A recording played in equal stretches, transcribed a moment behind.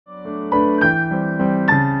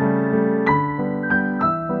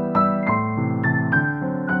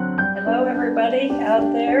everybody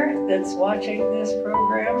out there that's watching this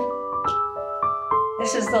program.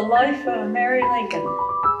 This is the life of Mary Lincoln.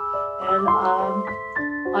 And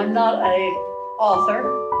I'm not an author,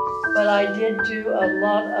 but I did do a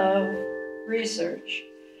lot of research.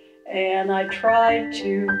 And I tried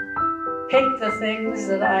to pick the things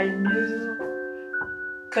that I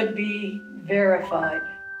knew could be verified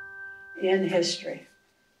in history.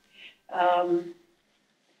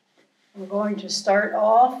 We're going to start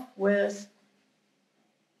off with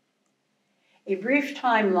a brief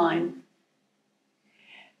timeline.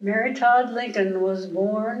 Mary Todd Lincoln was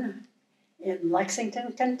born in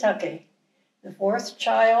Lexington, Kentucky, the fourth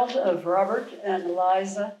child of Robert and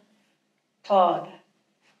Eliza Todd.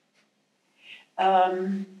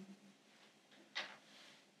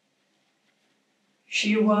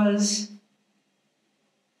 She was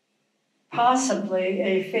possibly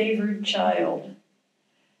a favored child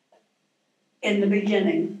in the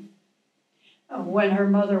beginning, when her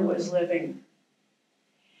mother was living.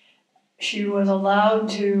 She was allowed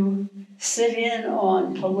to sit in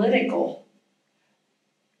on political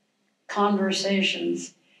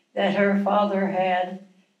conversations that her father had,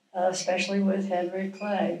 especially with Henry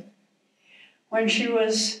Clay. When she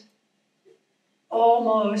was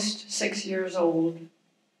almost 6 years old,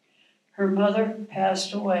 her mother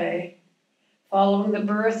passed away following the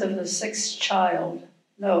birth of the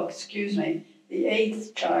the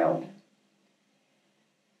eighth child.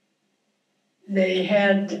 They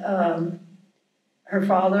had, her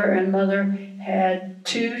father and mother had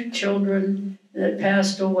two children that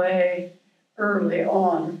passed away early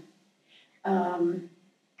on.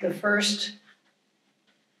 The first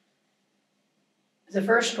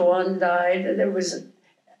one died.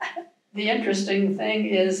 The interesting thing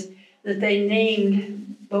is that they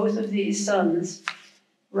named both of these sons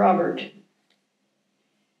Robert.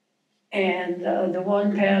 And the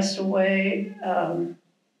one passed away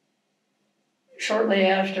shortly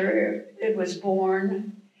after it was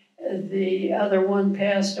born. The other one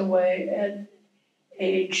passed away at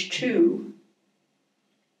age 2.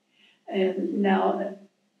 And now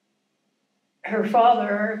her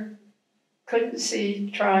father couldn't see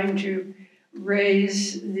trying to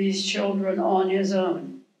raise these children on his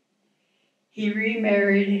own. He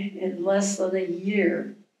remarried in less than a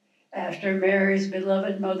year after Mary's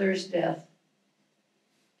beloved mother's death.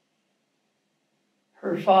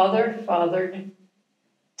 Her father fathered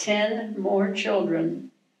 10 more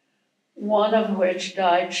children, one of which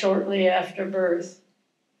died shortly after birth.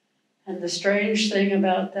 And the strange thing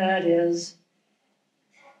about that is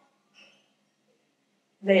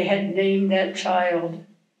they had named that child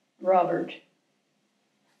Robert.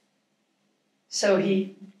 So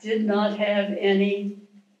he did not have any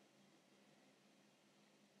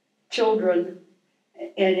children,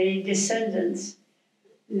 any descendants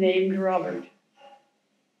named Robert.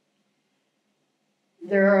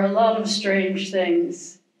 There are a lot of strange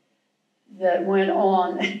things that went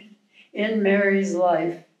on in Mary's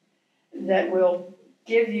life that will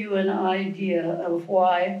give you an idea of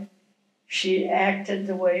why she acted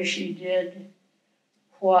the way she did,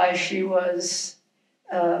 why she was,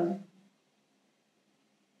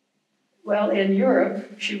 in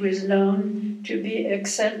Europe, she was known to be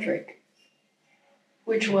eccentric,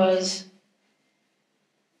 which was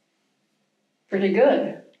pretty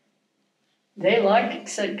good. They liked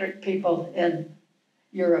eccentric people in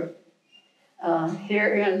Europe.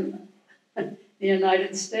 Here in the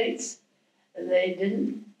United States, they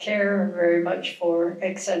didn't care very much for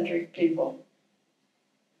eccentric people.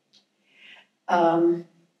 The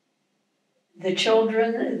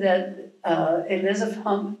children that Elizabeth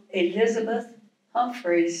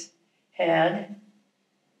Humphreys had,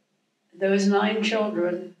 those 9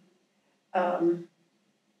 children,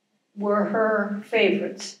 were her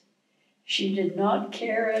favorites. She did not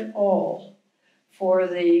care at all for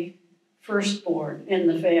the firstborn in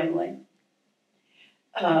the family.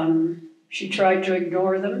 She tried to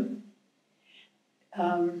ignore them.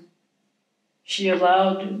 She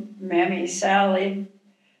allowed Mammy Sally,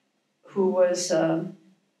 who was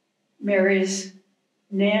Mary's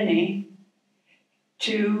nanny,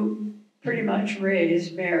 to pretty much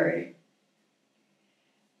raise Mary.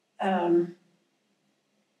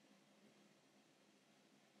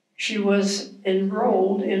 She was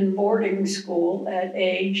enrolled in boarding school at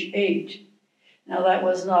age 8. Now that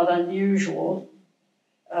was not unusual,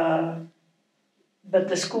 but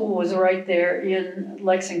the school was right there in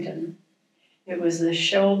Lexington. It was the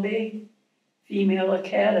Shelby Female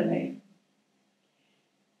Academy.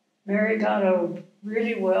 Mary got a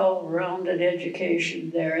really well-rounded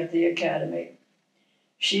education there at the academy.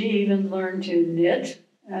 She even learned to knit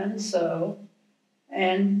and sew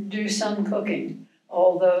and do some cooking,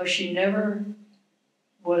 although she never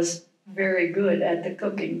was very good at the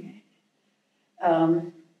cooking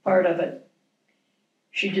part of it.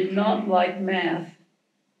 She did not like math.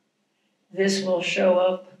 This will show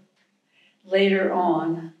up later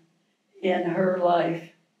on in her life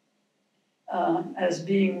as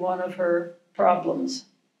being one of her problems.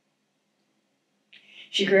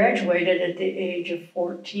 She graduated at the age of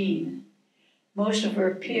 14. Most of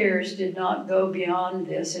her peers did not go beyond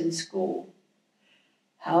this in school.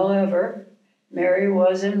 However, Mary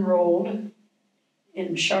was enrolled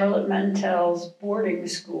in Charlotte Mantell's boarding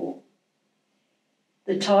school.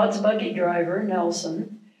 The Todd's buggy driver,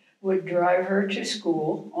 Nelson, would drive her to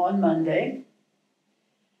school on Monday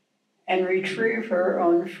and retrieve her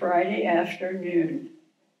on Friday afternoon.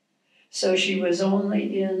 So she was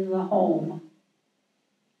only in her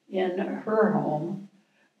home,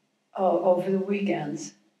 over the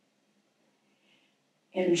weekends.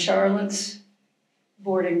 In Charlotte's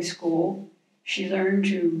boarding school, she learned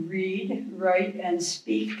to read, write, and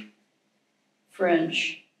speak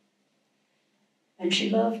French. And she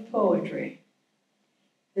loved poetry.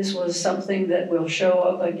 This was something that will show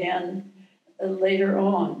up again later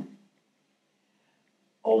on.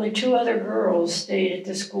 Only 2 other girls stayed at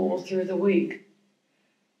the school through the week.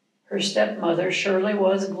 Her stepmother surely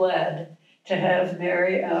was glad to have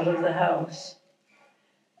Mary out of the house.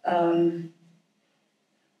 One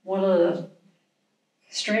of the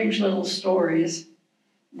strange little stories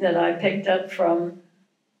that I picked up from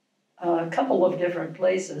a couple of different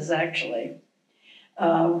places, actually.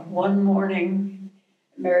 One morning,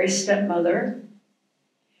 Mary's stepmother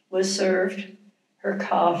was served her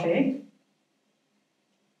coffee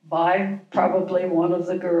by probably one of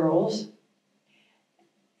the girls,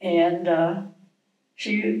 and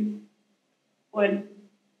she went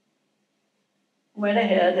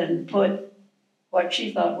ahead and put what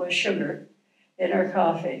she thought was sugar in her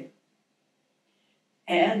coffee,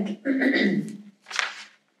 and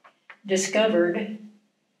discovered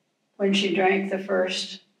when she drank the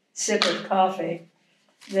first sip of coffee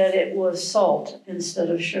that it was salt instead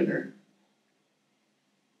of sugar.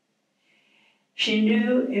 She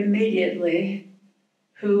knew immediately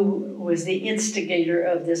who was the instigator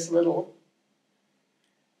of this little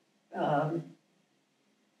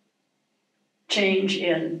change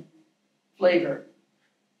in flavor.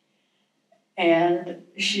 And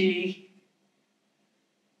she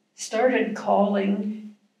started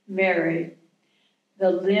calling Mary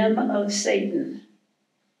the limb of Satan.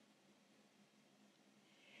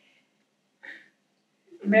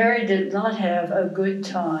 Mary did not have a good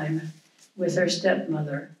time with her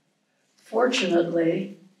stepmother.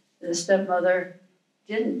 Fortunately, the stepmother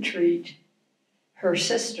didn't treat her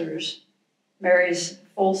sisters, Mary's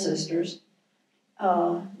full sisters,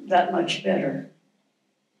 that much better.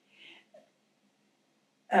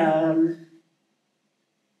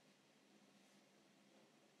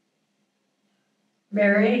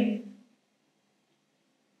 Mary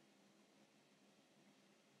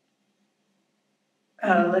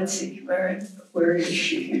let's see, where is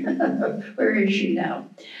she? Where is she now?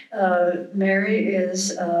 Mary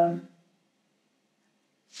is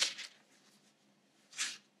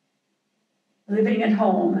living at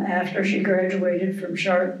home after she graduated from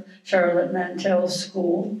Charlotte Mantell's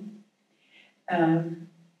school.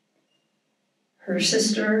 Her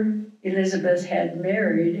sister Elizabeth had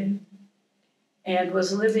married and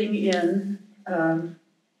was living in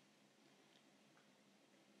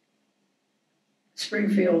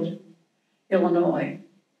Springfield, Illinois.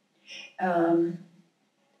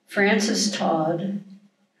 Frances Todd,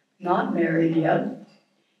 not married yet,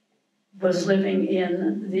 was living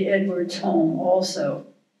in the Edwards home also.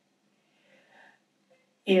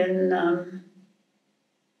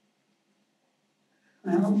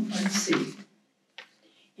 Let's see.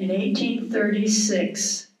 In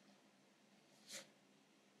 1836,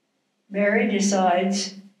 Mary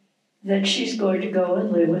decides that she's going to go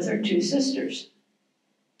and live with her 2 sisters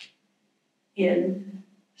in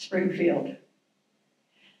Springfield.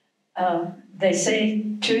 They say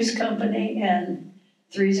 2's company and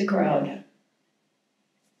 3's a crowd.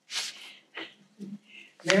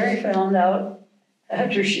 Mary found out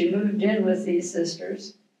after she moved in with these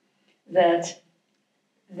sisters that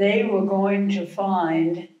they were going to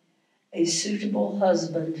find a suitable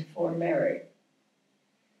husband for Mary.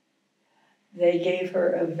 They gave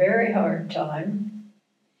her a very hard time.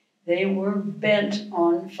 They were bent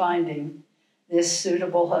on finding this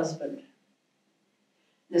suitable husband.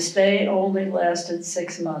 The stay only lasted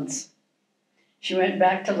 6 months. She went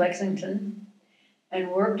back to Lexington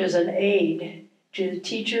and worked as an aide to the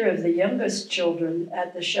teacher of the youngest children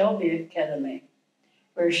at the Shelby Academy.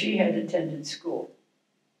 where she had attended school.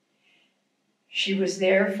 She was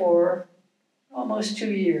there for almost 2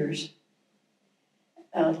 years,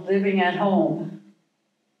 living at home,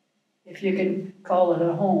 if you can call it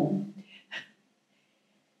a home.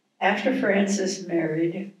 After Frances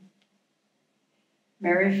married,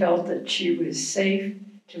 Mary felt that she was safe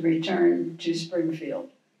to return to Springfield.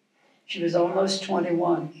 She was almost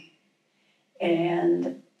 21.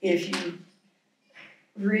 And if you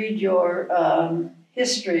read your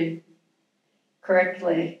history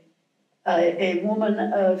correctly, a woman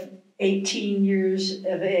of 18 years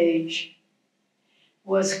of age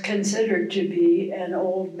was considered to be an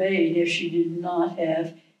old maid if she did not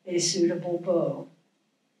have a suitable beau.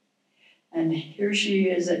 And here she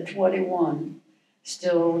is at 21,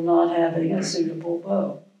 still not having a suitable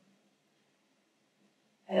beau.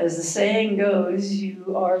 As the saying goes,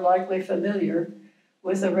 you are likely familiar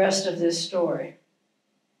with the rest of this story.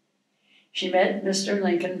 She met Mr.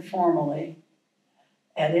 Lincoln formally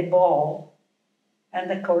at a ball, and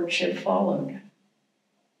the courtship followed.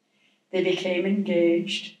 They became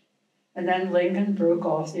engaged, and then Lincoln broke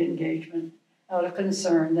off the engagement out of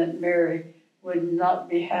concern that Mary would not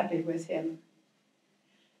be happy with him.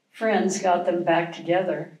 Friends got them back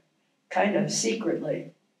together, kind of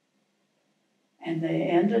secretly, and they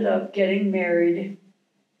ended up getting married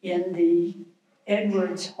in the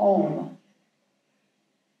Edwards home,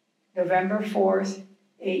 November 4th,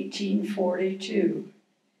 1842.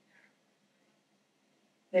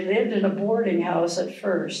 They lived in a boarding house at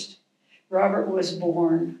first. Robert was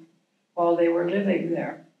born while they were living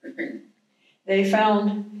there. They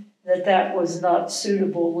found that that was not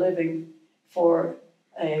suitable living for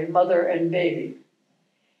a mother and baby.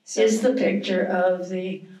 This is the picture of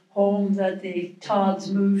the home that the Todds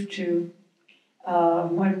moved to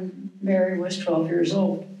when Mary was 12 years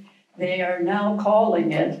old. They are now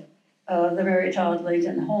calling it the Mary Todd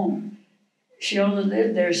Lincoln home. She only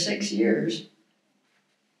lived there 6 years.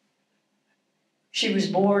 She was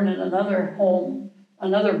born in another home,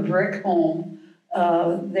 another brick home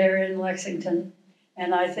there in Lexington.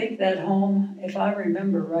 And I think that home, if I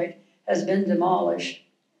remember right, has been demolished.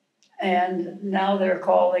 And now they're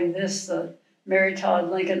calling this the Mary Todd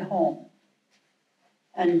Lincoln home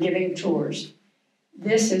and giving tours.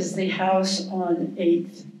 This is the house on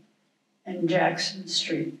 8th and Jackson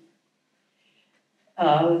Street.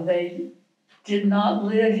 They did not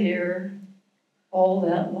live here all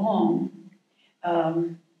that long.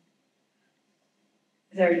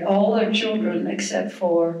 All their children, except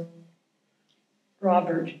for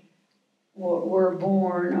Robert, were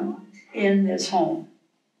born in this home.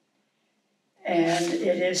 And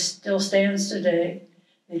it still stands today.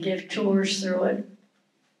 They give tours through it.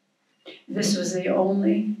 This was the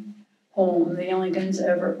only home the Lincolns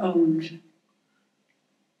ever owned.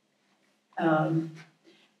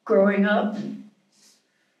 Growing up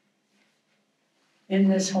in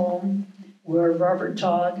this home were Robert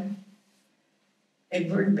Todd,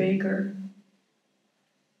 Edward Baker,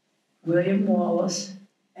 William Wallace,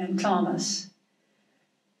 and Thomas.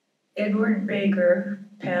 Edward Baker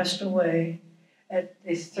passed away at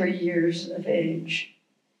 3 years of age.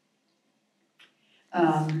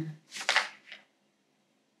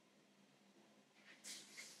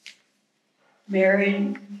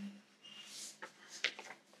 Mary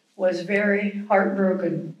was very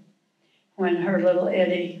heartbroken when her little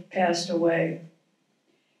Eddie passed away.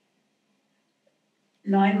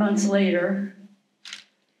 9 months later,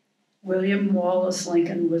 William Wallace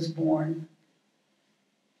Lincoln was born.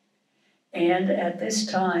 And at this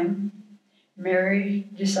time, Mary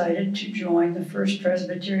decided to join the First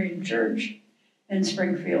Presbyterian Church in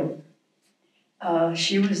Springfield.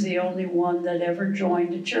 She was the only one that ever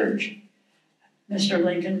joined a church. Mr.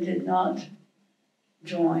 Lincoln did not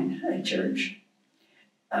join a church.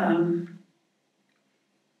 In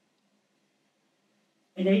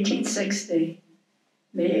 1860,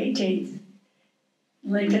 May 18th,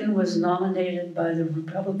 Lincoln was nominated by the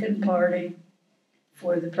Republican Party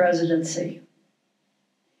for the presidency.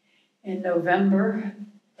 In November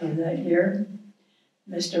of that year,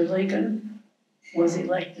 Mr. Lincoln was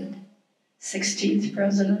elected 16th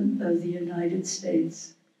President of the United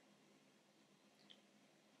States.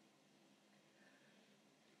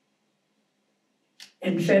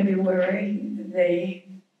 In February, they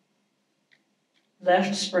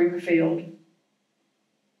left Springfield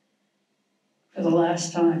for the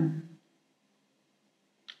last time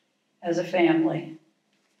as a family.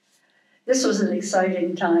 This was an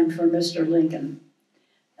exciting time for Mr. Lincoln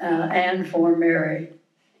and for Mary.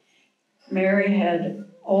 Mary had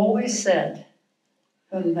always said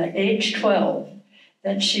from the age 12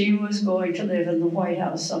 that she was going to live in the White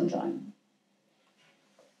House sometime.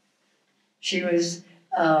 She was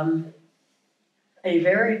a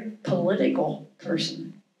very political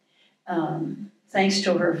person, thanks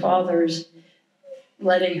to her father's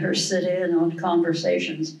letting her sit in on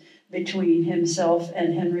conversations between himself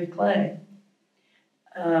and Henry Clay.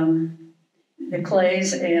 The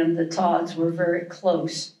Clays and the Todds were very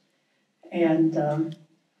close, and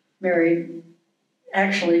Mary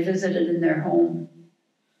actually visited in their home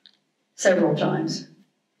several times.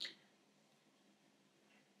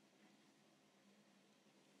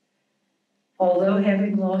 Although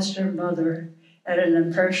having lost her mother at an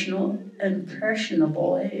impressionable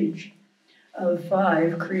age of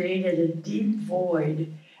 5 created a deep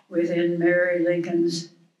void within Mary Lincoln's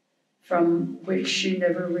from which she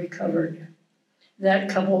never recovered. That,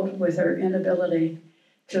 coupled with her inability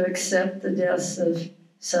to accept the deaths of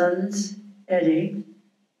sons, Eddie,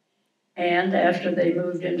 and after they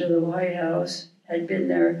moved into the White House, had been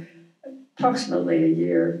there approximately a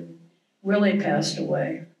year, Willie passed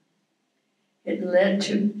away. It led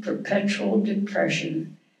to perpetual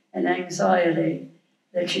depression and anxiety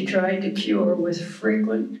that she tried to cure with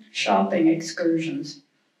frequent shopping excursions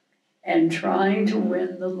and trying to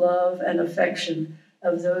win the love and affection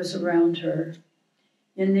of those around her.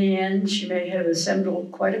 In the end, she may have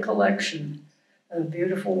assembled quite a collection of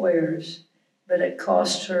beautiful wares, but it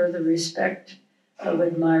cost her the respect of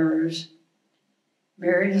admirers.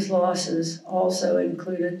 Mary's losses also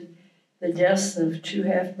included the deaths of 2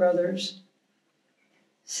 half-brothers,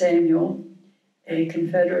 Samuel, a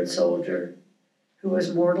Confederate soldier who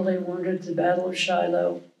was mortally wounded at the Battle of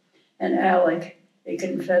Shiloh, and Alec, a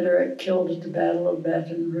Confederate killed at the Battle of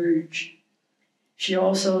Baton Rouge. She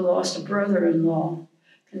also lost a brother-in-law,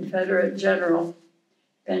 Confederate General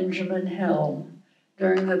Benjamin Helm,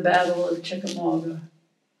 during the Battle of Chickamauga.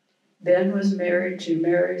 Ben was married to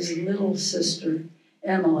Mary's little sister,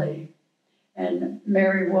 Emily, and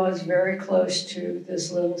Mary was very close to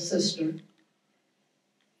this little sister.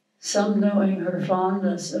 Some, knowing her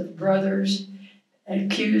fondness of brothers,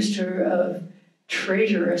 accused her of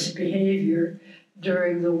traitorous behavior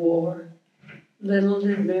during the war. Little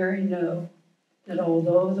did Mary know that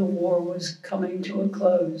although the war was coming to a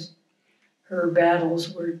close, her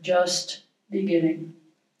battles were just beginning.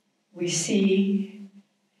 We see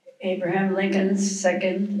Abraham Lincoln's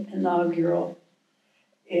second inaugural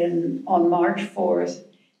on March 4th,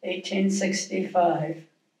 1865.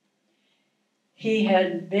 He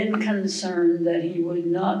had been concerned that he would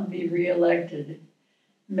not be reelected.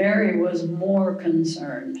 Mary was more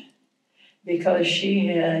concerned because she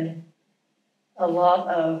had a lot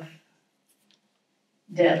of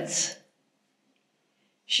debts.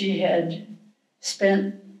 She had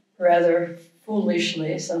spent rather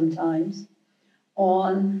foolishly sometimes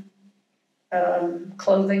on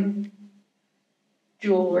clothing,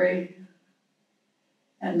 jewelry,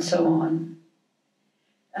 and so on.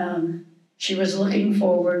 She was looking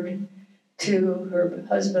forward to her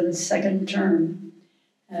husband's second term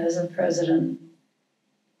as a president.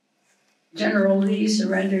 General Lee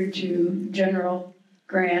surrendered to General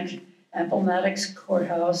Grant Appomattox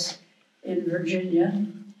Courthouse in Virginia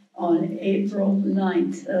on April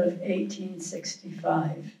 9th of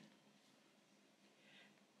 1865.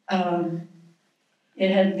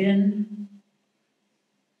 It had been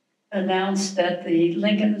announced that the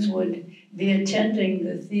Lincolns would be attending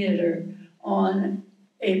the theater on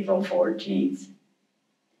April 14th.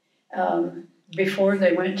 Before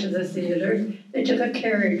they went to the theater, they took a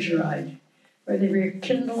carriage ride where they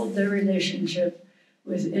rekindled their relationship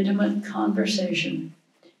with intimate conversation.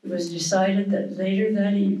 It was decided that later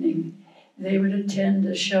that evening they would attend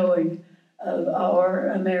a showing of Our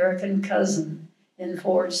American Cousin in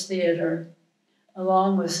Ford's Theater,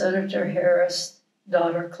 along with Senator Harris'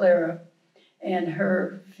 daughter Clara and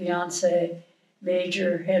her fiancé,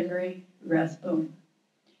 Major Henry Rathbone.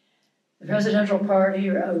 The presidential party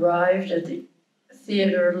arrived at the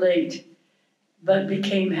theater late, but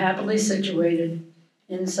became happily situated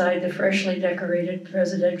inside the freshly decorated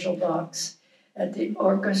presidential box as the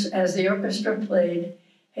orchestra played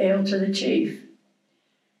Hail to the Chief.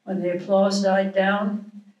 When the applause died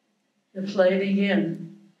down, the play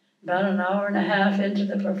began. About an hour and a half into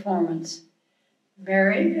the performance,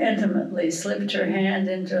 Mary intimately slipped her hand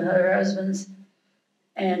into her husband's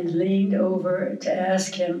and leaned over to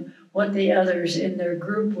ask him what the others in their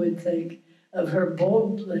group would think of her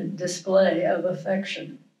bold display of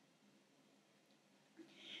affection.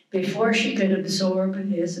 Before she could absorb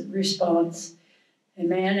his response, a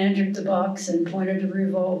man entered the box and pointed a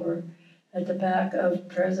revolver at the back of the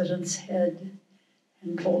president's head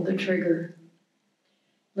and pulled the trigger.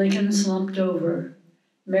 Lincoln slumped over.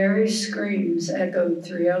 Mary's screams echoed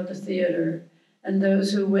throughout the theater and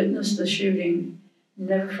those who witnessed the shooting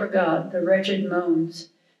never forgot the wretched moans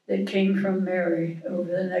that came from Mary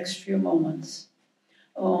over the next few moments.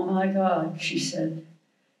 "Oh my God," she said,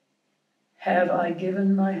 "have I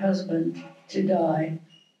given my husband to die?"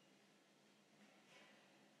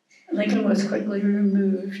 Lincoln was quickly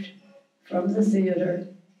removed from the theater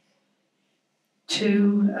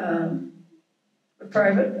to a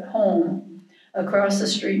private home across the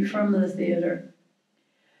street from the theater.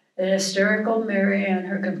 The hysterical Mary and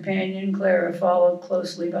her companion Clara followed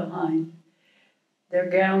closely behind, their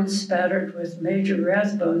gowns spattered with Major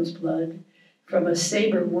Rathbone's blood from a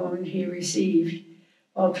saber wound he received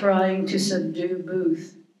while trying to subdue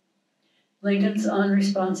Booth. Lincoln's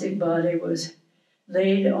unresponsive body was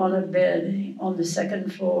laid on a bed on the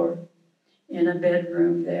second floor in a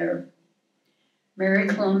bedroom there. Mary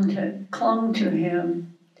clung to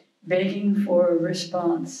him, begging for a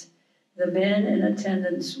response. The men in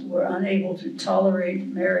attendance were unable to tolerate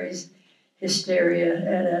Mary's hysteria,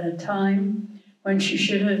 and at a time when she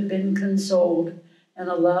should have been consoled and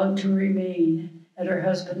allowed to remain at her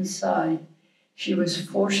husband's side, she was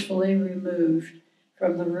forcefully removed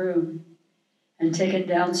from the room and taken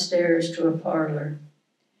downstairs to a parlor.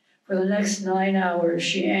 For the next 9 hours,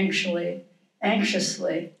 she anxiously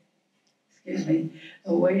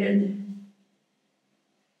awaited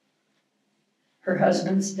her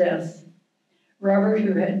husband's death. Robert,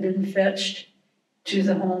 who had been fetched to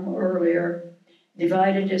the home earlier,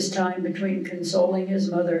 divided his time between consoling his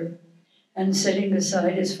mother and sitting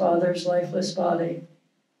beside his father's lifeless body.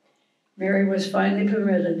 Mary was finally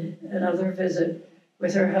permitted another visit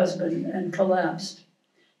with her husband and collapsed.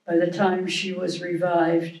 By the time she was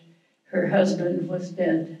revived, her husband was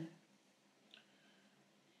dead.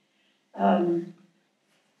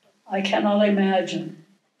 I cannot imagine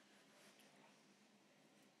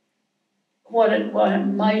what it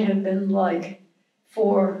might have been like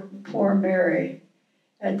for poor Mary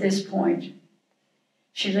at this point.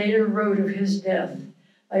 She later wrote of his death,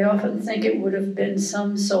 "I often think it would have been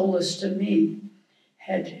some solace to me,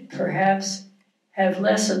 had perhaps have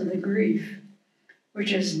lessened the grief,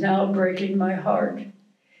 which is now breaking my heart.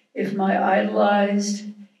 If my idolized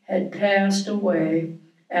had passed away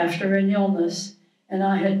after an illness, and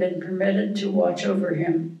I had been permitted to watch over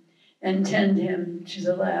him and tend him to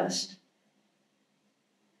the last."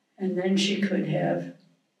 And then she could have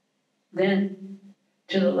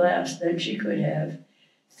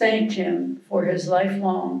thanked him for his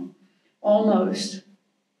lifelong, almost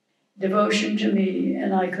devotion to me,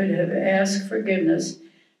 and I could have asked forgiveness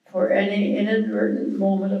for any inadvertent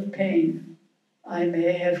moment of pain I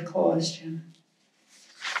may have caused him.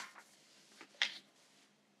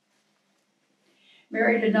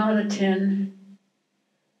 Mary did not attend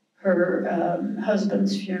her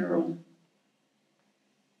husband's funeral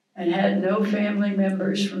and had no family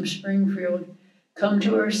members from Springfield come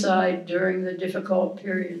to her side during the difficult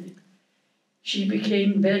period. She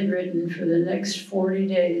became bedridden for the next 40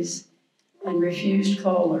 days and refused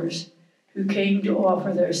callers who came to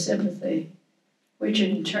offer their sympathy, which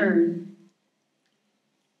in turn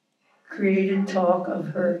created talk of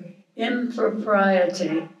her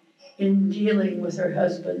impropriety in dealing with her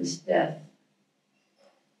husband's death.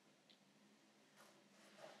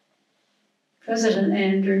 President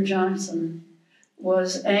Andrew Johnson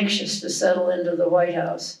was anxious to settle into the White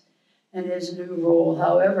House and his new role.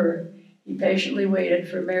 However, he patiently waited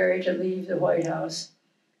for Mary to leave the White House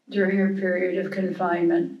during her period of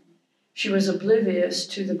confinement. She was oblivious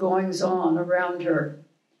to the goings-on around her.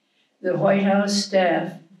 The White House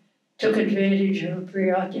staff took advantage of her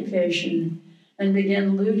preoccupation and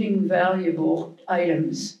began looting valuable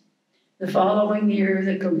items. The following year,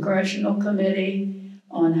 the Congressional Committee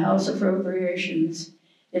on House Appropriations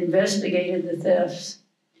investigated the thefts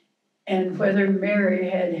and whether Mary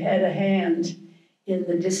had had a hand in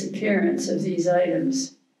the disappearance of these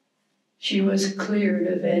items. She was cleared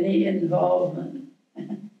of any involvement.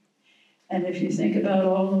 And if you think about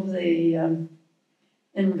all of the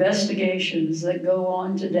investigations that go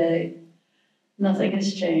on today, nothing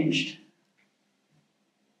has changed.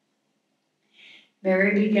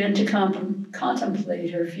 Mary began to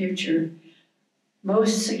contemplate her future.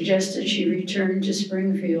 Most suggested she return to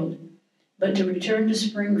Springfield, but to return to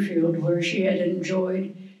Springfield, where she had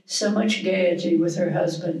enjoyed so much gaiety with her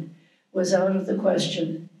husband, was out of the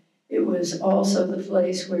question. It was also the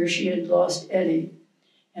place where she had lost Eddie,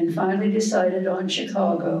 and finally decided on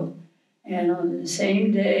Chicago. And on the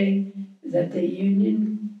same day that the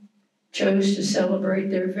Union chose to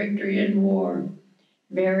celebrate their victory in war,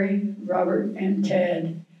 Mary, Robert, and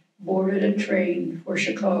Tad boarded a train for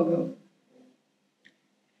Chicago.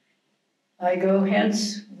 I go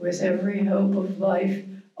hence with every hope of life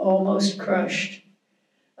almost crushed.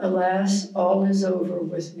 Alas, all is over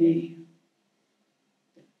with me.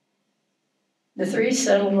 The three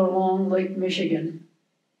settled along Lake Michigan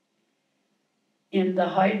in the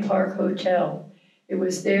Hyde Park Hotel. It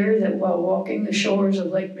was there that while walking the shores of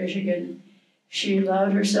Lake Michigan, she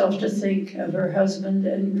allowed herself to think of her husband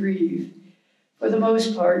and grieve. For the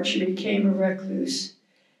most part, she became a recluse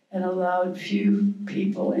and allowed few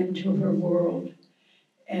people into her world.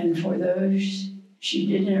 And for those she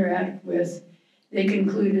did interact with, they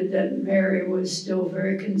concluded that Mary was still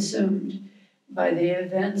very consumed by the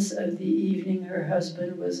events of the evening her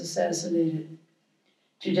husband was assassinated.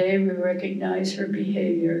 Today we recognize her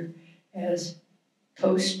behavior as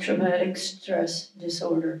post-traumatic stress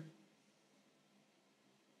disorder.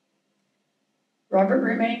 Robert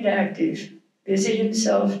remained active, busied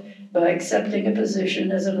himself by accepting a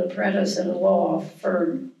position as an apprentice in a law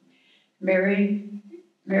firm.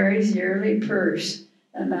 Mary's yearly purse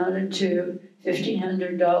amounted to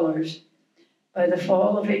 $1,500. By the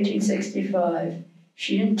fall of 1865,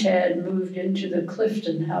 she and Tad moved into the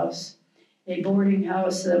Clifton House, a boarding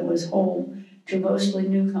house that was home to mostly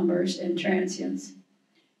newcomers and transients.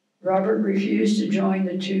 Robert refused to join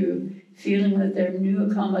the two, feeling that their new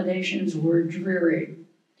accommodations were dreary.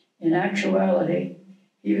 In actuality,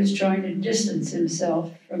 he was trying to distance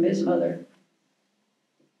himself from his mother.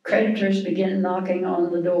 Creditors began knocking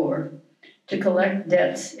on the door to collect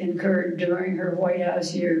debts incurred during her White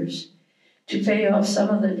House years. To pay off some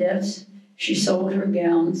of the debts, she sold her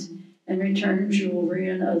gowns and returned jewelry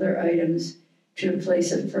and other items to a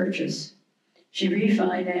place of purchase. She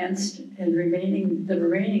refinanced the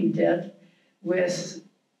remaining debt with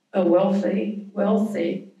a wealthy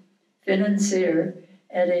financier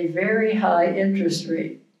at a very high interest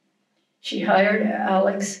rate. She hired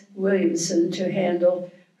Alex Williamson to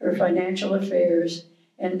handle her financial affairs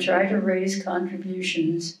and try to raise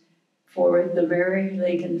contributions for the Mary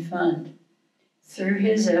Lincoln Fund. Through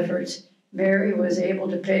his efforts, Mary was able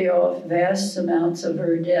to pay off vast amounts of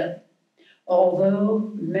her debt.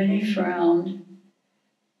 Although many frowned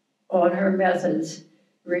on her methods,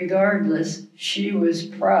 regardless, she was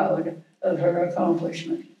proud of her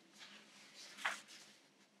accomplishment.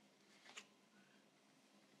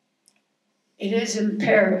 It is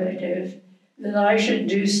imperative that I should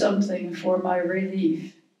do something for my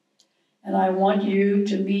relief, and I want you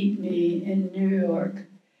to meet me in New York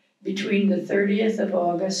between the 30th of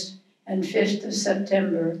August and 5th of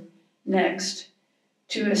September next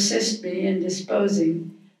to assist me in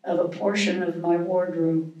disposing of a portion of my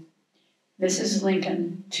wardrobe. Mrs.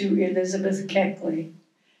 Lincoln to Elizabeth Keckley,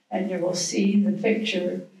 and you will see the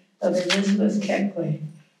picture of Elizabeth Keckley,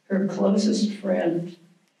 her closest friend,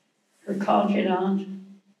 her confidant,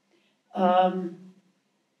 I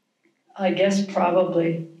guess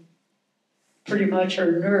probably pretty much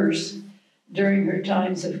her nurse during her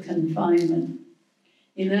times of confinement.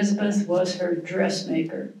 Elizabeth was her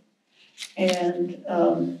dressmaker and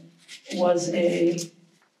was a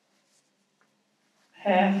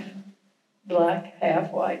half black,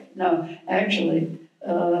 half white. No, actually,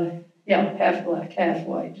 half black, half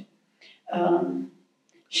white.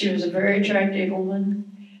 She was a very attractive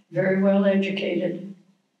woman, very well educated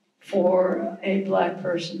for a black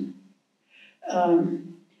person.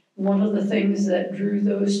 One of the things that drew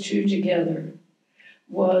those two together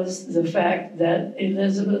was the fact that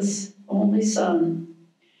Elizabeth's only son,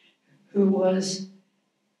 who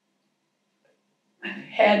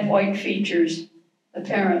had white features,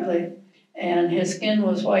 apparently, and his skin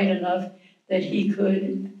was white enough that he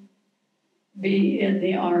could be in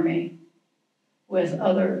the army with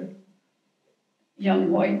other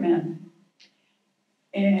young white men.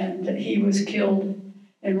 And he was killed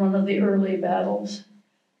in one of the early battles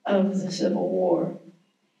of the Civil War.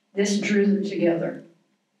 This drew them together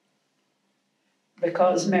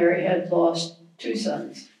because Mary had lost two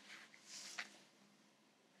sons.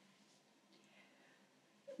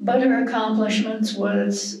 But her accomplishment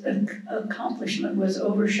was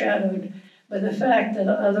overshadowed by the fact that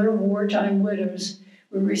other wartime widows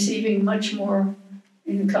were receiving much more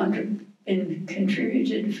in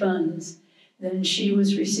contributed funds than she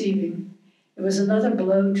was receiving. It was another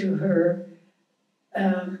blow to her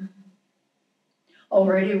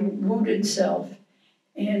already wounded self.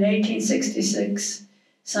 In 1866,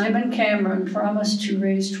 Simon Cameron promised to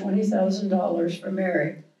raise $20,000 for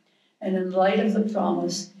Mary, and in light of the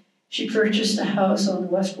promise, she purchased a house on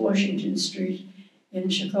West Washington Street in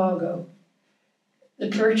Chicago. The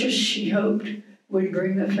purchase, she hoped, would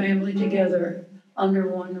bring the family together under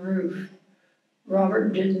one roof.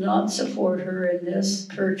 Robert did not support her in this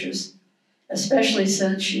purchase, especially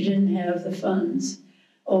since she didn't have the funds,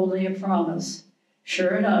 only a promise.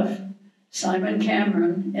 Sure enough, Simon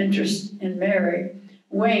Cameron's interest in Mary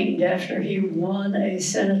waned after he won a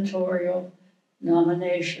senatorial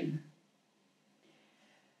nomination.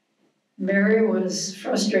 Mary was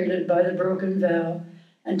frustrated by the broken vow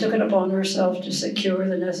and took it upon herself to secure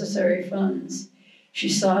the necessary funds. She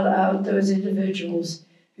sought out those individuals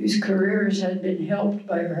whose careers had been helped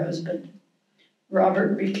by her husband.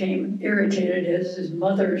 Robert became irritated at his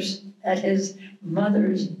mother's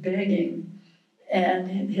begging,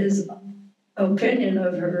 and his opinion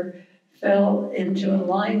of her fell into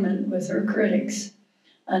alignment with her critics.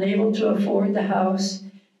 Unable to afford the house,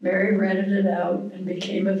 Mary rented it out and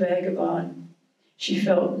became a vagabond. She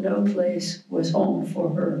felt no place was home for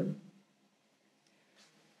her.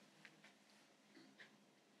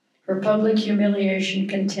 Her public humiliation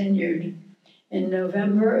continued. In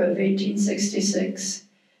November of 1866,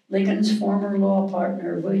 Lincoln's former law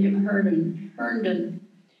partner, William Herndon,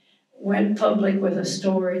 went public with a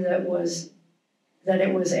story that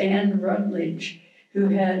it was Anne Rutledge who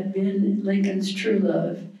had been Lincoln's true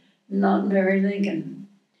love, not Mary Lincoln.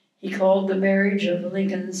 He called the marriage of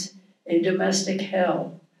Lincoln's a domestic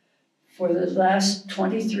hell. For the last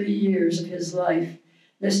 23 years of his life,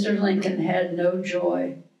 Mr. Lincoln had no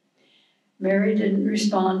joy. Mary didn't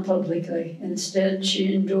respond publicly. Instead,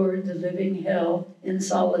 she endured the living hell in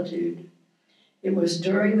solitude. It was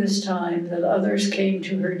during this time that others came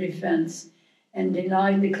to her defense and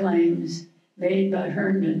denied the claims made by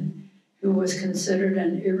Herndon, who was considered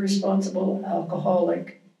an irresponsible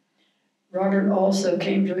alcoholic. Robert also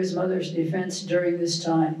came to his mother's defense during this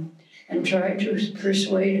time and tried to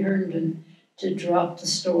persuade Herndon to drop the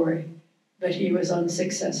story, but he was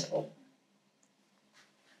unsuccessful.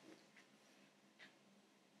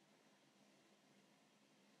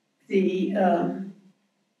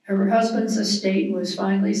 Her husband's estate was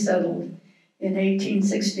finally settled in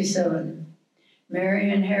 1867. Mary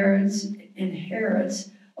inherits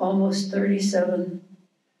almost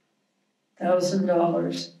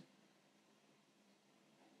 $37,000.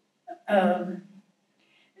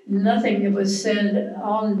 Nothing was said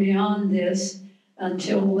on beyond this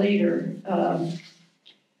until later.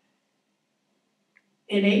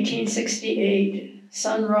 In 1868,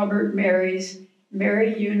 son Robert marries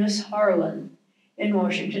Mary Eunice Harlan in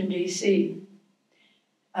Washington, D.C.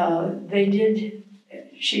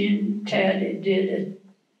 She and Tad did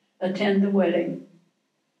attend the wedding.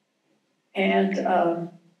 And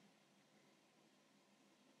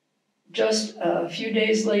just a few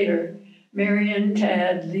days later, Mary and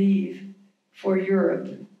Tad leave for Europe.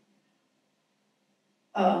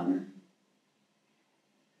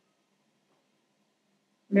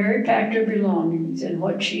 Mary packed her belongings in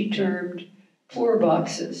what she termed poor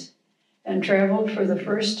boxes and traveled for the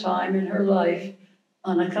first time in her life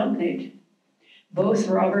unaccompanied. Both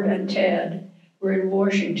Robert and Tad were in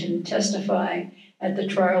Washington testifying at the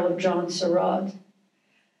trial of John Surratt.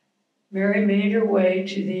 Mary made her way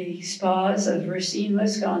to the spas of Racine,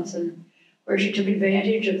 Wisconsin, where she took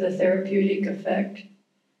advantage of the therapeutic effect.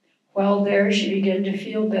 While there, she began to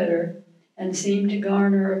feel better and seemed to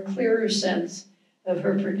garner a clearer sense of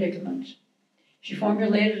her predicament. She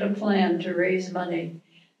formulated a plan to raise money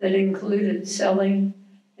that included selling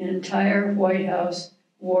an entire White House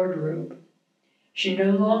wardrobe. She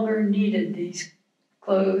no longer needed these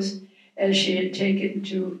clothes, as she had taken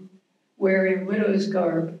to wearing widow's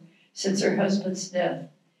garb since her husband's death.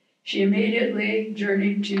 She immediately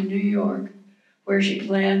journeyed to New York, where she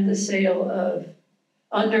planned the sale of,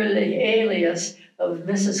 under the alias of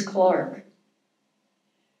Mrs. Clark.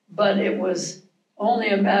 But it was only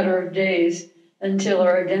a matter of days until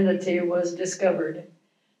her identity was discovered,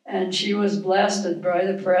 and she was blasted by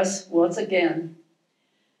the press once again.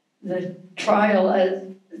 The trial at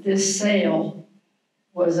this sale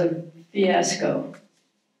was a fiasco.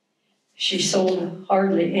 She sold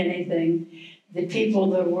hardly anything. The people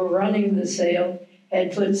that were running the sale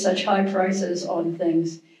had put such high prices on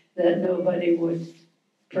things that nobody would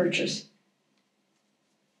purchase.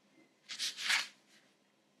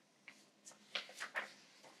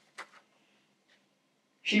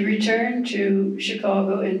 She returned to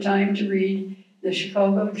Chicago in time to read the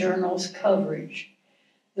Chicago Journal's coverage.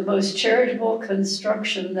 The most charitable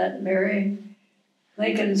construction that Mary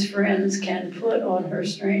Lincoln's friends can put on her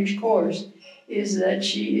strange course is that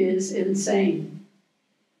she is insane.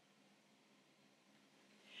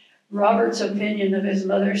 Robert's opinion of his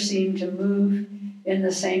mother seemed to move in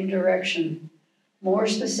the same direction. More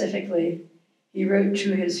specifically, he wrote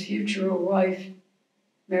to his future wife,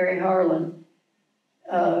 Mary Harlan,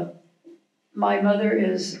 My mother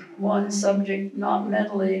is one subject not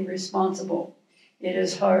mentally responsible. It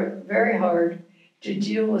is hard, very hard, to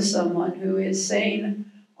deal with someone who is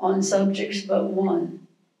sane on subjects but one.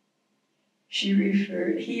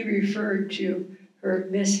 He referred to her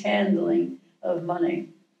mishandling of money.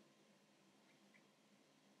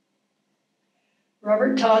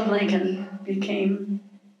 Robert Todd Lincoln became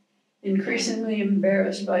increasingly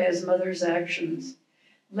embarrassed by his mother's actions.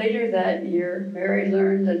 Later that year, Mary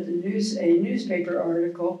learned that a newspaper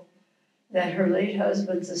article that her late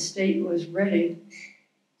husband's estate was ready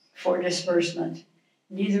for disbursement.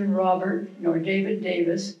 Neither Robert nor David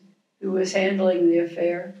Davis, who was handling the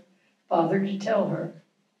affair, bothered to tell her.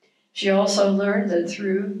 She also learned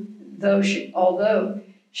that although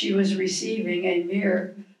she was receiving a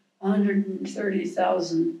mere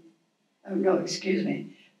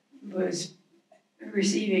was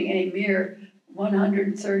receiving a mere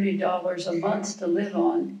 $130 a month to live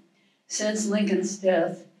on. Since Lincoln's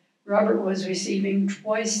death, Robert was receiving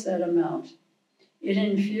twice that amount. It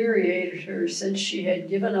infuriated her since she had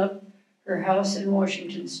given up her house in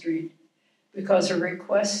Washington Street because her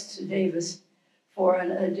requests to Davis for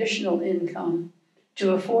an additional income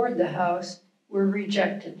to afford the house were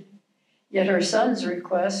rejected. Yet her son's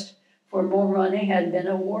request for more money had been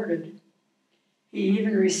awarded. He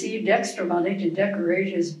even received extra money to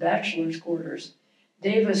decorate his bachelor's quarters.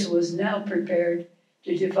 Davis was now prepared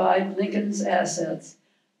to divide Lincoln's assets,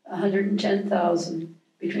 $110,000,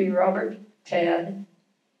 between Robert Tad,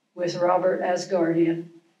 with Robert as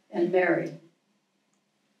guardian, and Mary.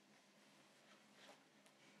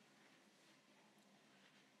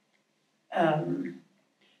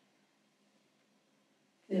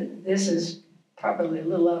 This is probably a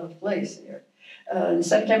little out of place here. On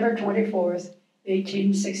September 24th,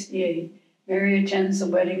 1868, Mary attends the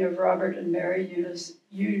wedding of Robert and Mary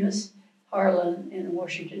Eunice Harlan in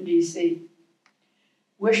Washington, D.C.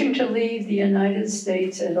 Wishing to leave the United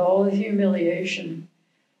States at all the humiliation,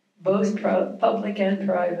 both public and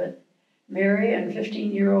private, Mary and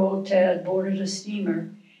 15-year-old Tad boarded a steamer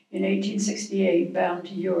in 1868 bound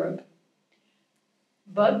to Europe,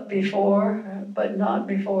 but not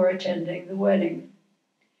before attending the wedding.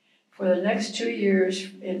 For the next 2 years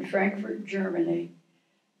in Frankfurt, Germany,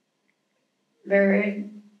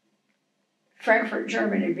 Frankfurt,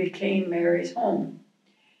 Germany became Mary's home.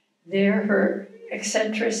 There, her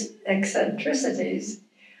eccentricities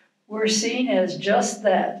were seen as just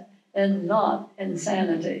that and not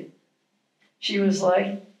insanity. She was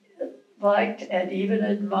liked and even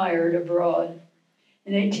admired abroad.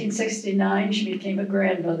 In 1869, she became a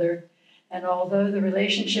grandmother, and although the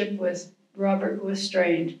relationship with Robert was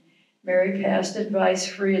strained, Mary passed advice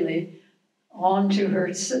freely on to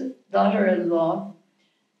her daughter-in-law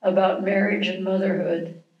about marriage and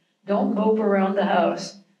motherhood. Don't mope around the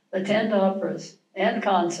house. Attend operas and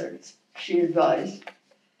concerts, she advised.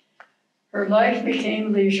 Her life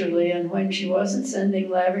became leisurely, and when she wasn't sending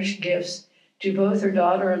lavish gifts to both her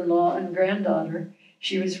daughter-in-law and granddaughter,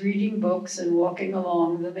 she was reading books and walking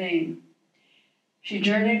along the Main. She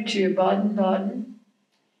journeyed to Baden-Baden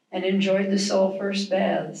and enjoyed the sulphurous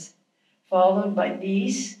baths, followed by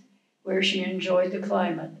Nice, where she enjoyed the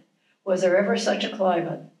climate. Was there ever such a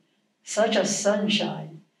climate? Such a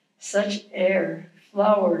sunshine, such air,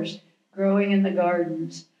 flowers growing in the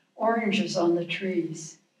gardens, oranges on the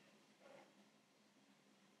trees.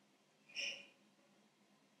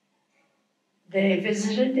 They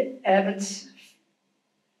visited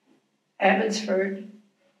Abbotsford,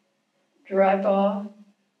 Dribau,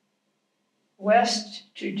 west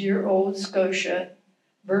to dear old Scotia,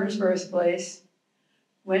 Burns' birthplace,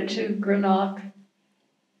 went to Greenock,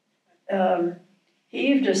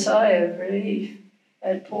 heaved a sigh of relief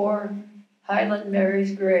at poor Highland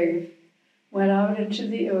Mary's grave, went out into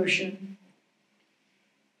the ocean,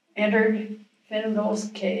 entered Fingal's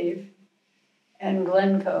Cave and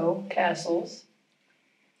Glencoe castles,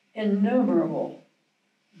 innumerable,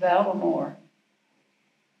 Ballamore.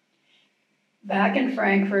 Back in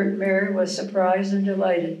Frankfurt, Mary was surprised and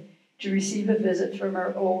delighted to receive a visit from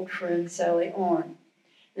her old friend Sally Orne.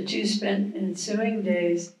 The two spent ensuing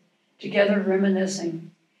days together reminiscing.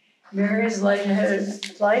 Mary's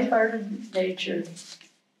lighthearted nature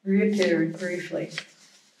reappeared briefly,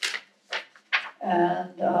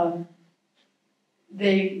 and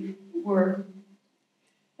they were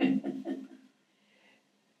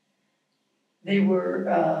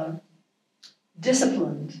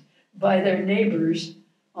disciplined by their neighbors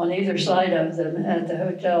on either side of them at the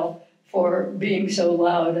hotel for being so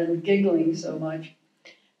loud and giggling so much.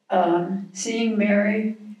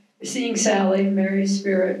 Seeing Sally, Mary's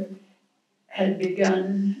spirit had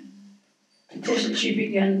begun. She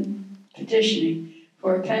began petitioning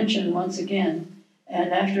for a pension once again,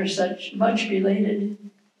 and after such much belated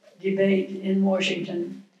debate in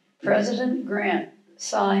Washington, President Grant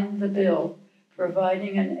signed the bill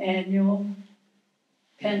providing an annual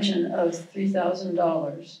pension of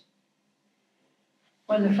 $3,000.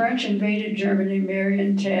 When the French invaded Germany, Mary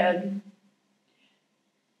and Tad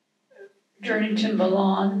journeyed to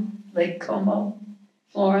Milan, Lake Como,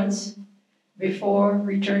 Florence, before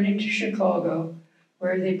returning to Chicago,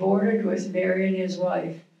 where they boarded with Mary and his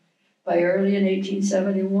wife. By early in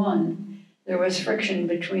 1871, there was friction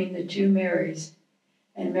between the two Marys,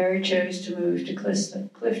 and Mary chose to move to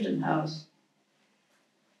Clifton House.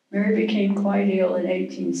 Mary became quite ill in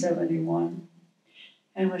 1871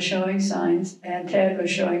 and Tad was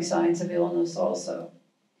showing signs of illness also.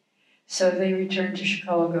 So they returned to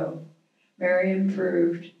Chicago. Mary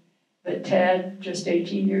improved, but Tad, just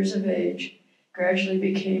 18 years of age, gradually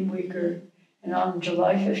became weaker, and on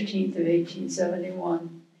July 15th of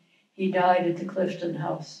 1871, he died at the Clifton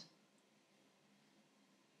House.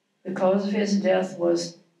 The cause of his death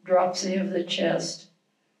was dropsy of the chest,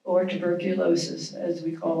 or tuberculosis, as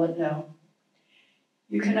we call it now.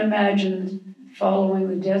 You can imagine, following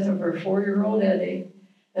the death of her 4-year-old Eddie,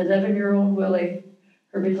 11-year-old Willie,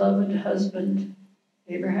 her beloved husband,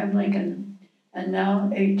 Abraham Lincoln, and now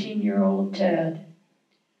 18-year-old Tad,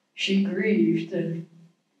 she grieved and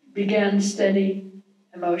began steady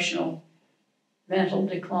emotional, mental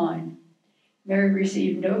decline. Mary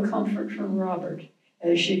received no comfort from Robert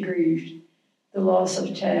as she grieved the loss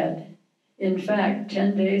of Tad. In fact,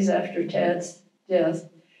 10 days after Tad's death,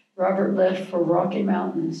 Robert left for Rocky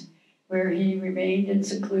Mountains, where he remained in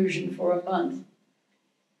seclusion for a month.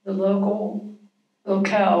 The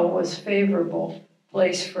locale was a favorable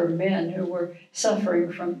place for men who were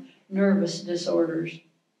suffering from nervous disorders.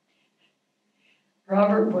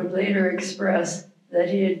 Robert would later express that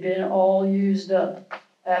he had been all used up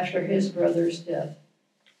after his brother's death.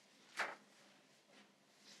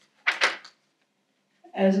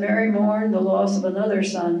 As Mary mourned the loss of another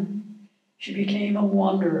son, she became a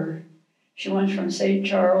wanderer. She went from St.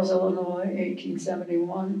 Charles, Illinois,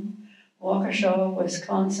 1871, Waukesha,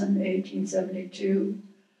 Wisconsin, 1872,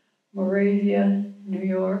 Moravia, New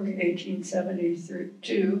York,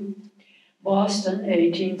 1872, Boston,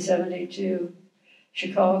 1872,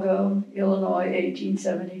 Chicago, Illinois,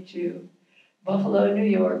 1872, Buffalo, New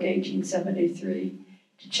York, 1873,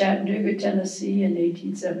 to Chattanooga, Tennessee in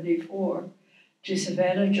 1874, to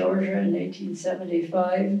Savannah, Georgia in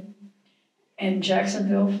 1875, and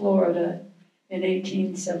Jacksonville, Florida in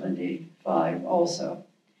 1875 also,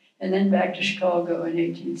 and then back to Chicago in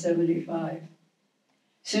 1875.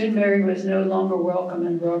 Soon Mary was no longer welcome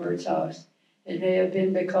in Robert's house. It may have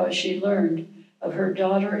been because she learned of her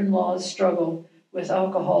daughter-in-law's struggle with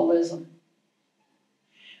alcoholism.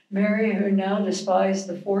 Mary, who now despised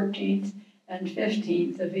the 14th and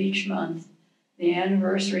 15th of each month, the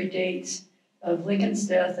anniversary dates of Lincoln's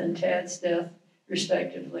death and Tad's death,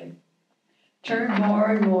 respectively, turned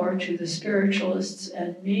more and more to the spiritualists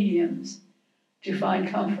and mediums to find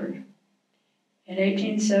comfort. In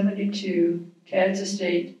 1872, Tad's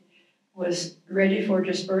estate was ready for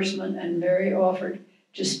disbursement, and Mary offered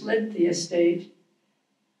to split the estate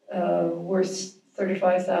worth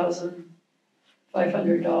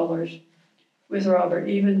 $35,500 with Robert,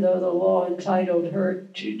 even though the law entitled her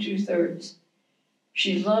to 2/3.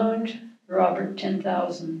 She loaned Robert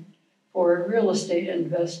 $10,000 for a real estate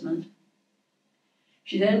investment.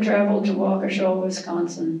 She then traveled to Waukesha,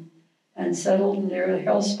 Wisconsin, and settled near the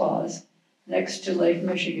health spas next to Lake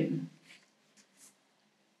Michigan.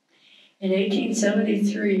 In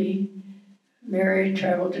 1873, Mary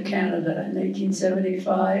traveled to Canada. In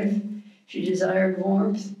 1875, she desired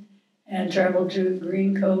warmth and traveled to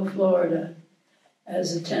Green Cove, Florida.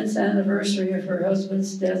 As the 10th anniversary of her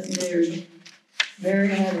husband's death neared, Mary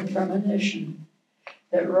had a premonition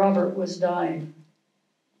that Robert was dying.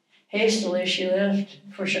 Hastily, she left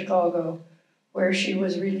for Chicago, where she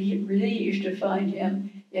was relieved to find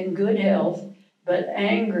him in good health, but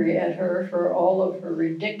angry at her for all of her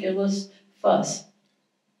ridiculous fuss.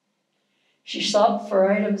 She shopped for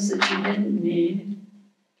items that she didn't need,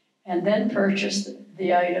 and then purchased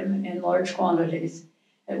the item in large quantities.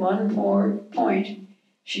 At one point,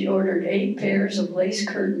 she ordered 8 pairs of lace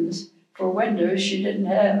curtains for windows she didn't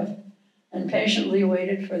have, and patiently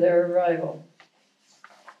waited for their arrival.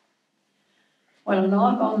 When a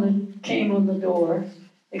knock came on the door,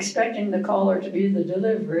 expecting the caller to be the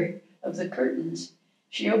delivery of the curtains,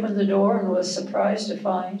 she opened the door and was surprised to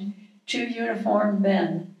find 2 uniformed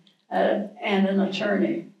men and an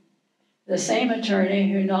attorney, the same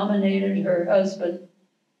attorney who nominated her husband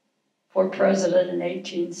for president in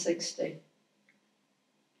 1860.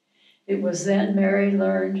 It was then Mary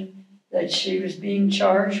learned that she was being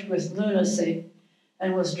charged with lunacy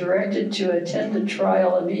and was directed to attend the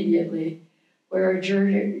trial immediately, where a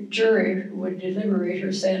jury would deliberate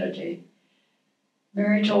her sanity.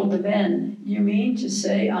 Mary told the men, "You mean to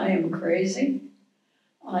say I am crazy?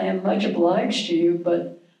 I am much obliged to you,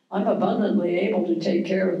 but I'm abundantly able to take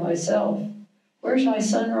care of myself. Where's my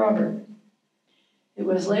son Robert?" It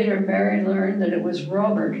was later Mary learned that it was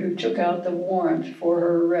Robert who took out the warrant for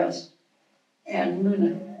her arrest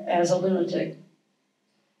as a lunatic.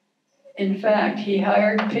 In fact, he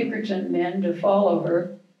hired Pinkerton men to follow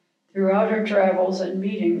her throughout her travels and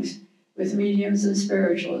meetings with mediums and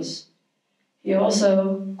spiritualists. He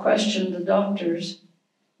also questioned the doctors,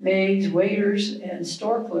 maids, waiters, and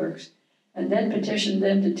store clerks, and then petitioned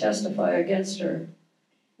them to testify against her.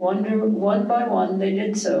 One by one, they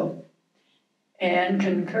did so, and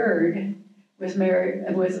concurred with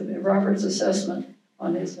Robert's assessment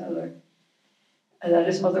on his mother, that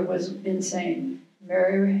his mother was insane.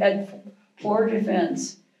 Mary had poor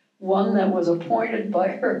defense, one that was appointed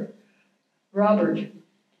by Robert,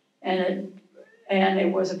 and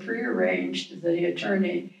it was prearranged that the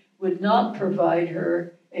attorney would not provide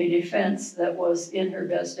her a defense that was in her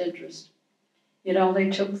best interest. It only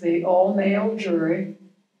took the all-male jury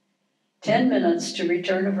 10 minutes to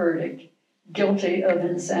return a verdict, guilty of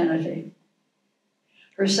insanity.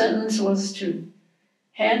 Her sentence was to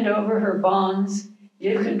hand over her bonds,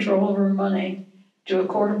 give control of her money to a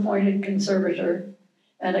court-appointed conservator,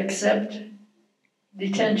 and accept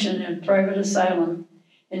detention in private asylum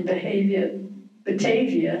in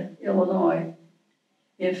Batavia, Illinois.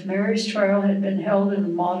 If Mary's trial had been held in the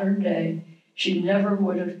modern day, she never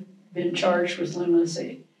would have been charged with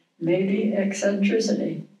lunacy, maybe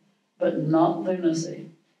eccentricity, but not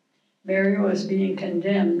lunacy. Mary was being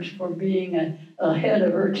condemned for being ahead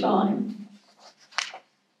of her time.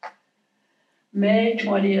 May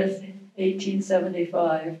 20th,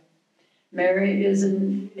 1875, Mary is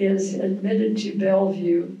admitted to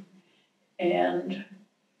Bellevue, and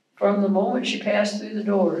from the moment she passed through the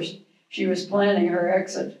doors, she was planning her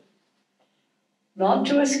exit. Not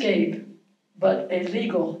to escape, but a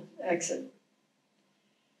legal exit.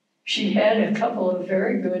 She had a couple of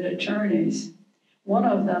very good attorneys. One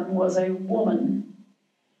of them was a woman,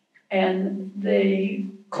 and the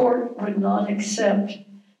court would not accept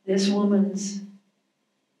this woman's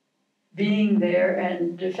being there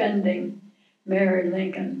and defending Mary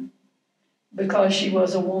Lincoln because she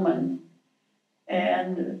was a woman.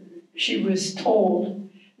 And she was told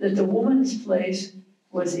that the woman's place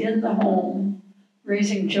was in the home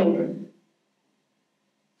raising children.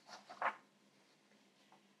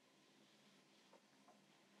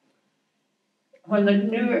 When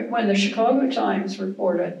the Chicago Times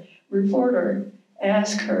reporter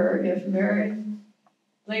asked her if Mary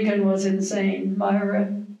Lincoln was insane,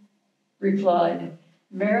 Myra replied,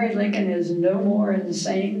 "Mary Lincoln is no more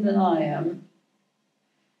insane than I am."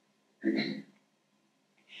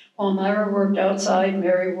 While Myra worked outside,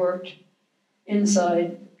 Mary worked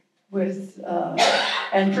inside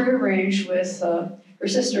and prearranged with her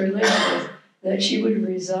sister Elizabeth that she would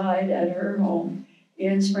reside at her home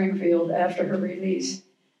in Springfield after her release.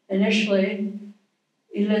 Initially,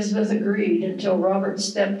 Elizabeth agreed until Robert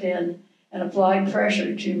stepped in and applied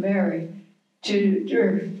pressure to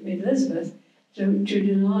Elizabeth to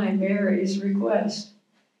deny Mary's request.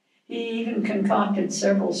 He even concocted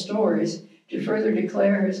several stories to further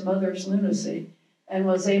declare his mother's lunacy and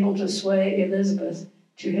was able to sway Elizabeth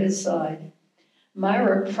to his side.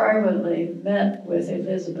 Myra privately met with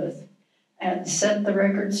Elizabeth and set the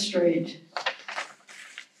record straight,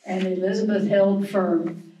 and Elizabeth held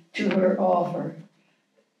firm to her offer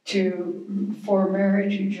for Mary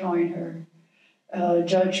to join her.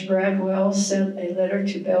 Judge Bradwell sent a letter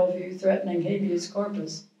to Bellevue threatening habeas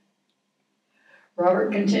corpus.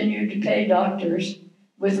 Robert continued to pay doctors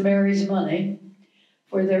with Mary's money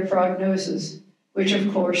for their prognosis, which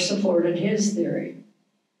of course supported his theory.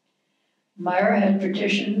 Myra had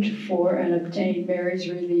petitioned for and obtained Mary's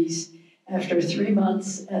release after 3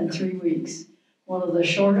 months and 3 weeks, one of the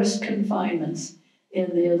shortest confinements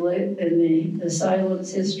in the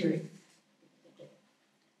asylum's history.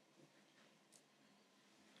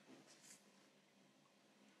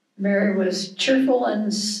 Mary was cheerful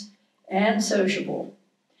and sociable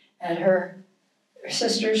at her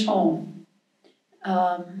sister's home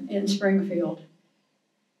in Springfield.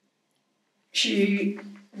 She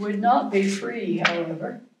would not be free,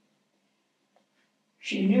 however.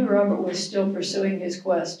 She knew Robert was still pursuing his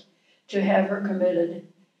quest to have her committed,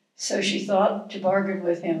 so she thought to bargain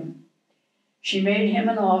with him. She made him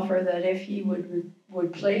an offer that if he would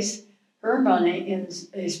place her money in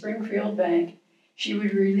a Springfield bank, she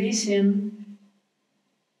would release to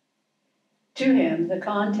him the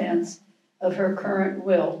contents of her current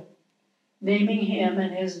will, naming him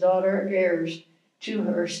and his daughter heirs to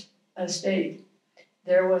her estate.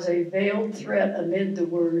 There was a veiled threat amid the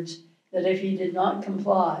words that if he did not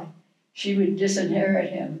comply, she would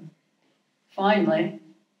disinherit him. Finally,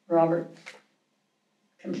 Robert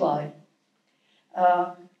complied.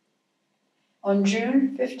 On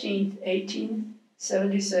June 15,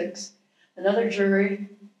 1876, another jury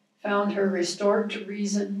found her restored to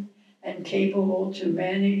reason and capable to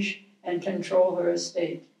manage and control her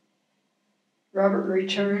estate. Robert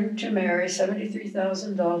returned to Mary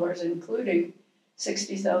 $73,000, including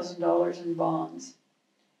 $60,000 in bonds.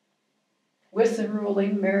 With the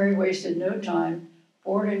ruling, Mary wasted no time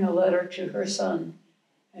forwarding a letter to her son,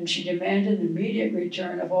 and she demanded an immediate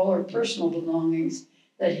return of all her personal belongings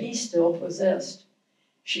that he still possessed.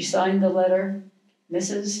 She signed the letter,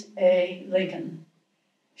 Mrs. A. Lincoln.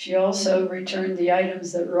 She also returned the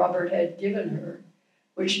items that Robert had given her,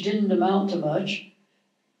 which didn't amount to much.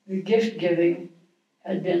 The gift giving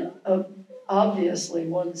had been obviously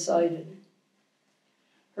one-sided.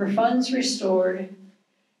 Her funds restored,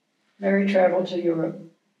 Mary traveled to Europe.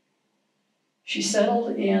 She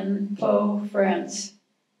settled in Pau, France.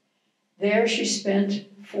 There she spent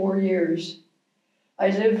 4 years. I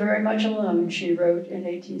live very much alone, she wrote in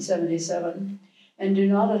 1877, and do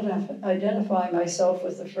not identify myself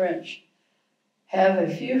with the French. Have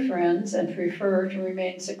a few friends and prefer to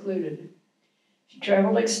remain secluded. She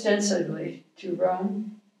traveled extensively to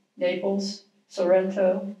Rome, Naples,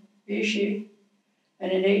 Sorrento, Vichy,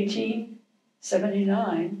 and in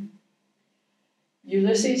 1879,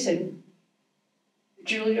 Ulysses and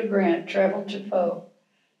Julia Grant traveled to Pau,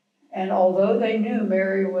 and although they knew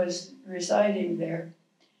Mary was residing there,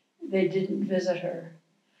 they didn't visit her.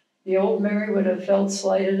 The old Mary would have felt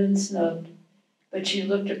slighted and snubbed, but she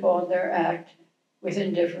looked upon their act with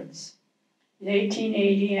indifference. In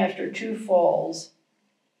 1880, after 2 falls,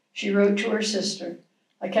 she wrote to her sister,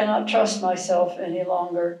 I cannot trust myself any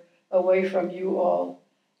longer away from you all.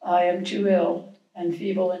 I am too ill and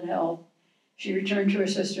feeble in health. She returned to her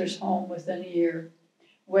sister's home within a year.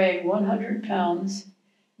 Weighing 100 pounds,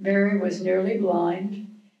 Mary was nearly blind.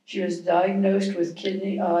 She was diagnosed with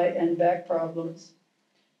kidney, eye, and back problems.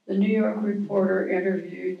 The New York Reporter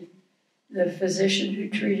interviewed the physician who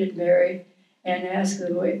treated Mary and asked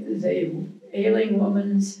the ailing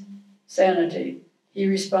woman's sanity. He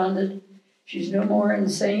responded, she's no more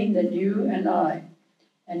insane than you and I,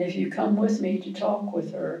 and if you come with me to talk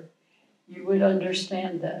with her, you would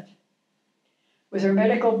understand that. With her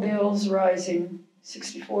medical bills rising,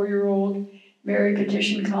 64-year-old Mary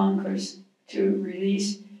petitioned Congress to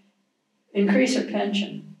increase her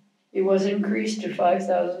pension. It was increased to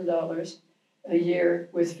 $5,000 a year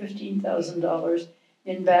with $15,000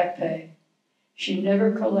 in back pay. She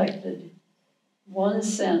never collected 1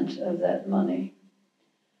 cent of that money.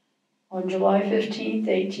 On July 15,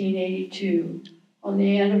 1882, on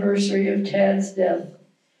the anniversary of Tad's death,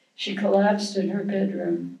 she collapsed in her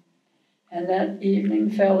bedroom and that evening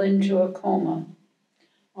fell into a coma.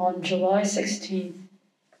 On July 16th,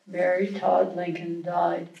 Mary Todd Lincoln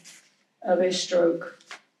died of a stroke.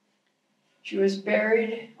 She was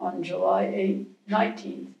buried on July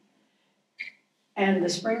 19th, and the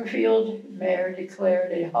Springfield mayor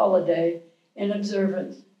declared a holiday in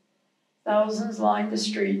observance. Thousands lined the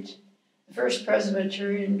street. The First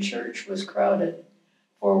Presbyterian Church was crowded.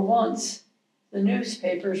 For once, the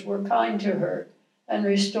newspapers were kind to her and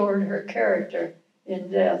restored her character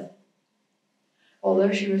in death.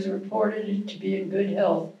 Although she was reported to be in good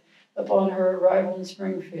health upon her arrival in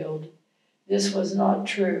Springfield, this was not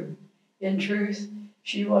true. In truth,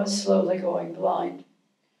 she was slowly going blind.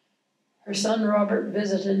 Her son Robert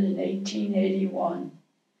visited in 1881.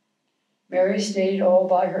 Mary stayed all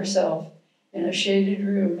by herself in a shaded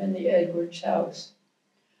room in the Edwards house.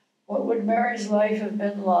 What would Mary's life have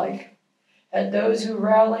been like had those who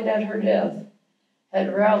rallied at her death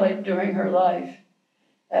had rallied during her life?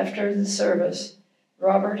 After the service,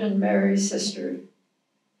 Robert and Mary's sister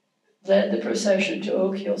led the procession to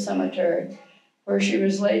Oak Hill Cemetery, where she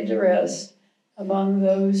was laid to rest among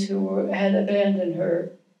those who had abandoned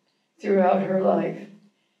her throughout her life.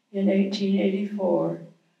 In 1884,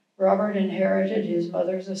 Robert inherited his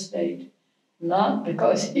mother's estate, not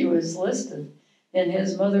because he was listed in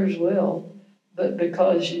his mother's will, but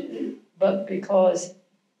because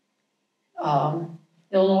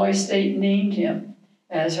Illinois State named him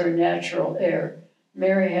as her natural heir.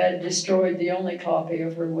 Mary had destroyed the only copy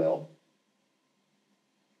of her will.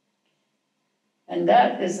 And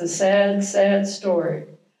that is the sad, sad story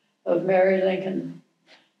of Mary Lincoln.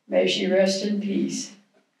 May she rest in peace.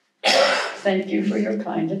 Thank you for your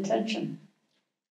kind attention.